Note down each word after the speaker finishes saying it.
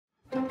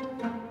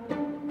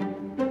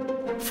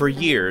For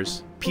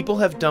years, people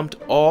have dumped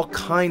all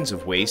kinds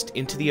of waste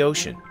into the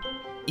ocean,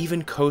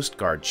 even Coast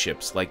Guard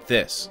ships like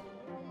this.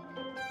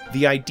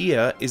 The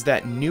idea is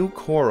that new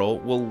coral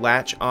will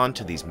latch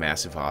onto these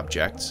massive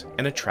objects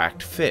and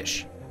attract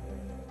fish.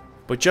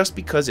 But just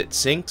because it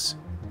sinks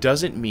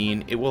doesn't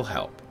mean it will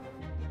help.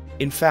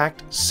 In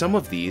fact, some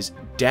of these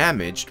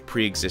damaged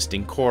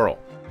pre-existing coral.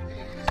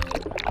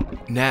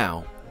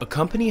 Now, a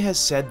company has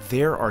said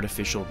their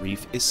artificial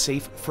reef is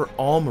safe for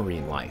all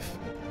marine life.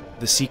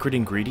 The secret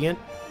ingredient?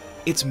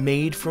 It's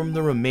made from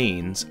the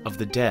remains of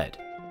the dead.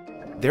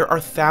 There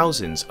are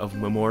thousands of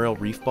memorial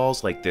reef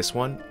balls like this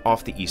one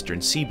off the eastern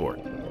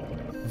seaboard.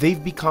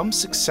 They've become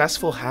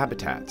successful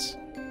habitats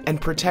and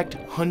protect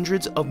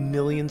hundreds of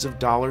millions of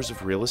dollars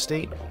of real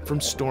estate from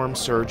storm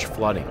surge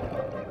flooding.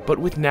 But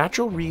with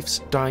natural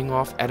reefs dying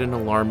off at an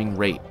alarming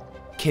rate,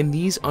 can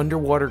these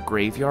underwater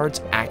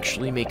graveyards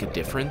actually make a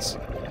difference?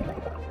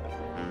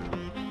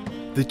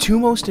 The two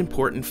most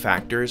important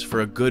factors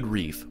for a good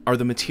reef are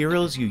the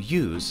materials you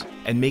use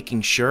and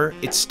making sure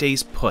it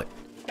stays put.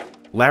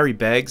 Larry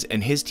Beggs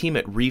and his team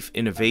at Reef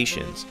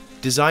Innovations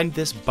designed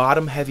this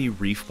bottom-heavy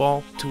reef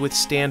ball to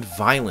withstand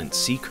violent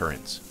sea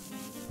currents.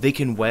 They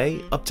can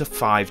weigh up to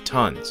 5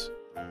 tons.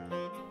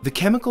 The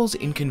chemicals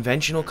in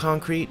conventional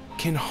concrete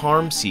can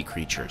harm sea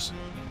creatures,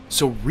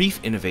 so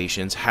Reef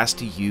Innovations has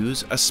to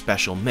use a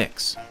special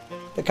mix.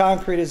 The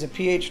concrete is a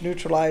pH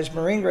neutralized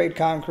marine grade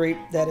concrete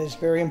that is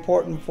very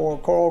important for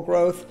coral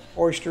growth.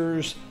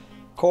 Oysters,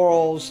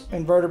 corals,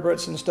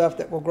 invertebrates and stuff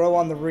that will grow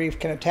on the reef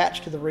can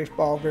attach to the reef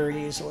ball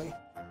very easily.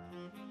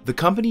 The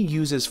company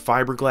uses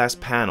fiberglass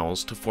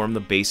panels to form the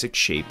basic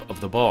shape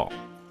of the ball.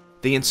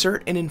 They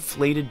insert an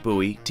inflated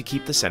buoy to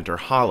keep the center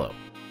hollow,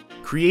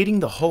 creating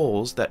the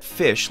holes that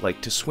fish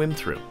like to swim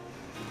through.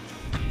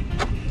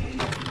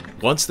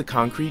 Once the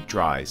concrete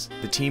dries,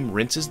 the team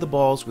rinses the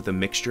balls with a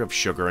mixture of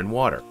sugar and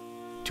water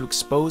to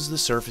expose the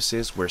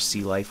surfaces where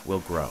sea life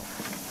will grow.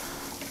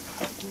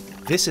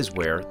 This is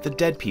where the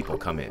dead people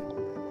come in.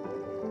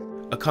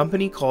 A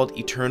company called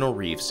Eternal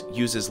Reefs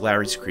uses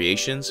Larry's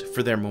creations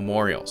for their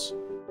memorials.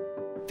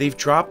 They've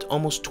dropped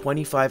almost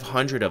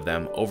 2,500 of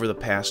them over the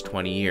past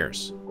 20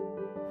 years.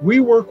 We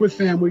work with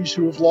families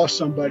who have lost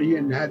somebody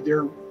and had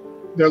their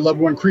loved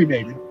one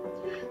cremated.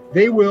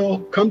 They will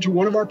come to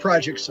one of our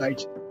project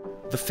sites.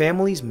 The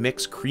families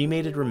mix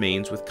cremated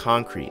remains with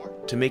concrete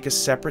to make a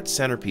separate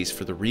centerpiece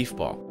for the reef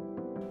ball.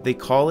 They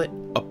call it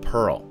a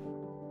pearl.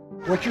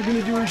 What you're going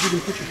to do is you're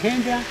going to put your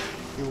hand down,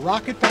 you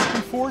rock it back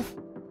and forth.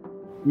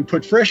 We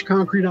put fresh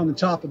concrete on the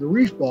top of the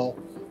reef ball,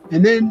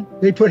 and then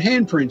they put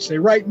handprints, they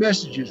write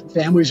messages.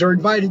 Families are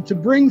invited to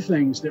bring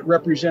things that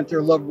represent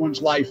their loved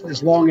one's life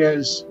as long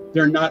as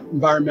they're not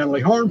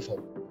environmentally harmful.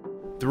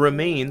 The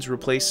remains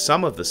replace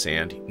some of the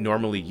sand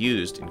normally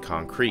used in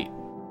concrete.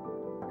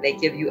 They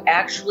give you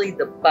actually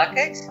the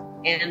bucket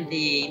and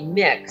the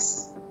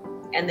mix,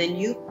 and then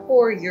you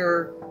pour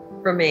your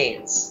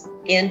remains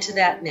into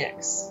that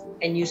mix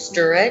and you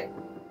stir it.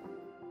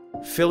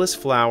 Phyllis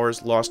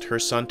Flowers lost her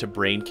son to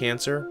brain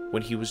cancer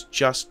when he was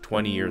just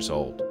 20 years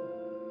old.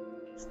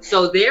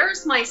 So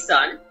there's my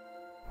son.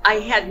 I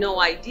had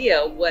no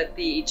idea what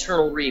the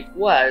Eternal Reef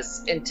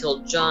was until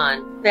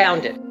John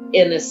found it.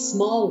 In a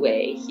small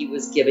way, he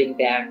was giving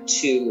back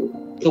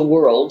to the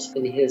world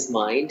in his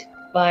mind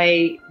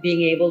by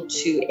being able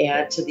to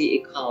add to the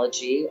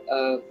ecology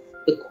of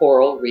the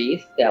coral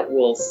reef that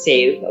will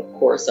save, of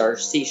course, our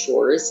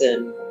seashores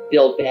and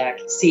build back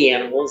sea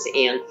animals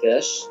and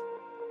fish.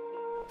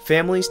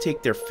 Families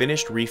take their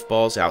finished reef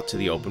balls out to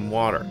the open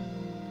water,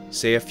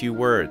 say a few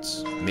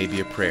words, maybe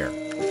a prayer,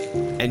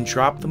 and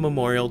drop the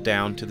memorial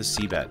down to the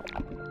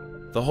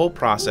seabed. The whole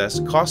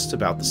process costs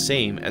about the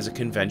same as a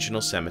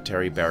conventional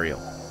cemetery burial.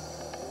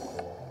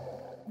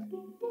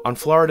 On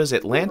Florida's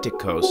Atlantic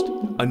coast,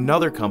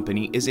 another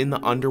company is in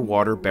the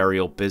underwater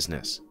burial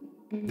business.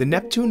 The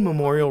Neptune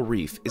Memorial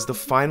Reef is the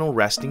final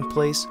resting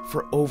place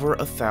for over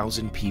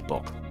 1,000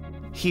 people.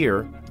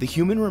 Here, the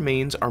human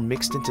remains are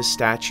mixed into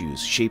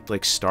statues shaped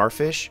like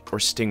starfish or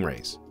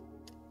stingrays.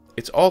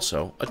 It's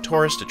also a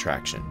tourist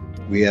attraction.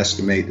 We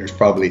estimate there's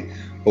probably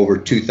over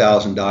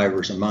 2,000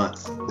 divers a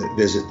month that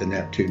visit the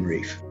Neptune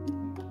Reef.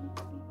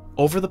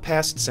 Over the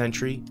past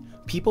century,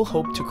 people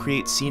hope to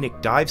create scenic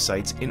dive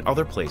sites in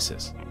other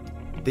places.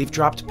 They've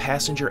dropped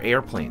passenger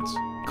airplanes,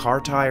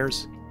 car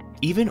tires,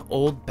 even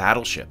old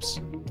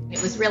battleships.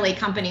 It was really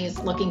companies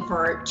looking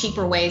for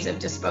cheaper ways of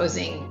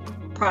disposing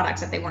products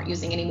that they weren't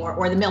using anymore,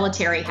 or the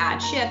military had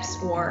ships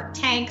or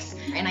tanks.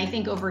 And I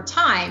think over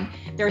time,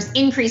 there's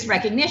increased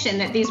recognition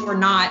that these were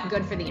not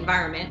good for the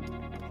environment.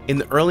 In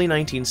the early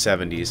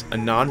 1970s, a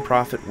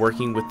nonprofit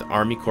working with the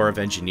Army Corps of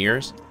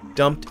Engineers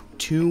dumped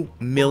 2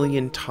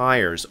 million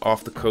tires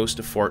off the coast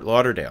of Fort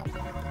Lauderdale.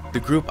 The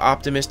group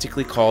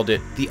optimistically called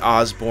it the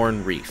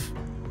Osborne Reef,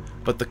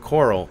 but the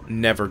coral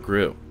never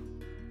grew.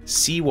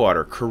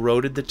 Seawater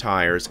corroded the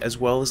tires as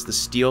well as the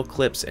steel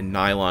clips and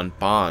nylon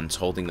bonds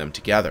holding them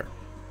together.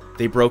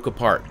 They broke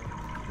apart,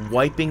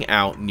 wiping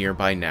out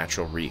nearby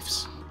natural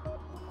reefs.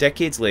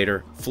 Decades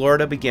later,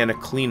 Florida began a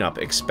cleanup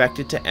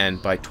expected to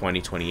end by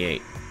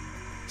 2028.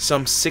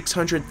 Some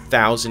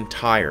 600,000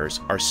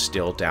 tires are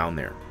still down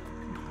there.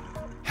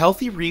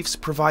 Healthy reefs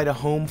provide a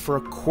home for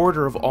a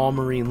quarter of all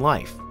marine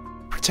life,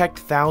 protect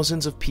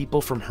thousands of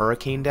people from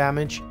hurricane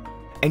damage,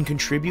 and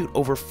contribute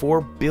over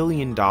 $4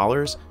 billion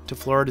to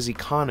Florida's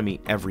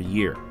economy every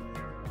year.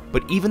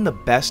 But even the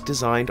best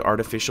designed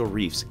artificial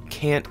reefs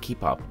can't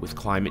keep up with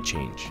climate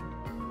change.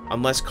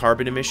 Unless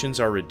carbon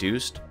emissions are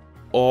reduced,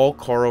 all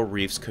coral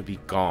reefs could be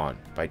gone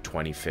by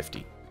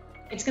 2050.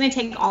 It's going to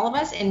take all of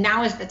us, and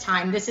now is the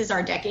time. This is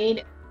our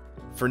decade.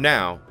 For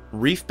now,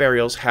 reef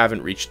burials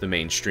haven't reached the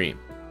mainstream.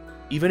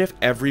 Even if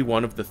every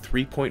one of the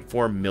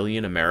 3.4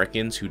 million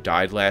Americans who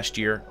died last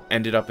year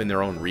ended up in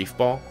their own reef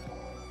ball,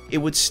 it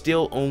would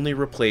still only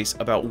replace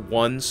about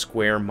 1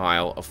 square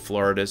mile of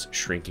Florida's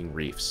shrinking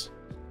reefs.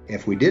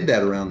 If we did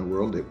that around the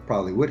world, it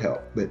probably would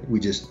help, but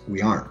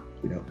we aren't,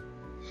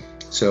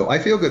 So I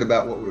feel good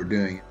about what we're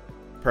doing.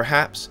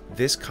 Perhaps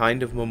this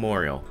kind of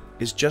memorial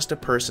is just a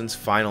person's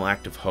final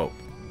act of hope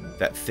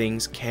that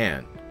things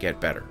can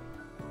get better.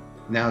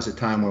 Now's a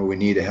time where we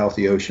need a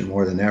healthy ocean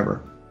more than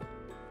ever.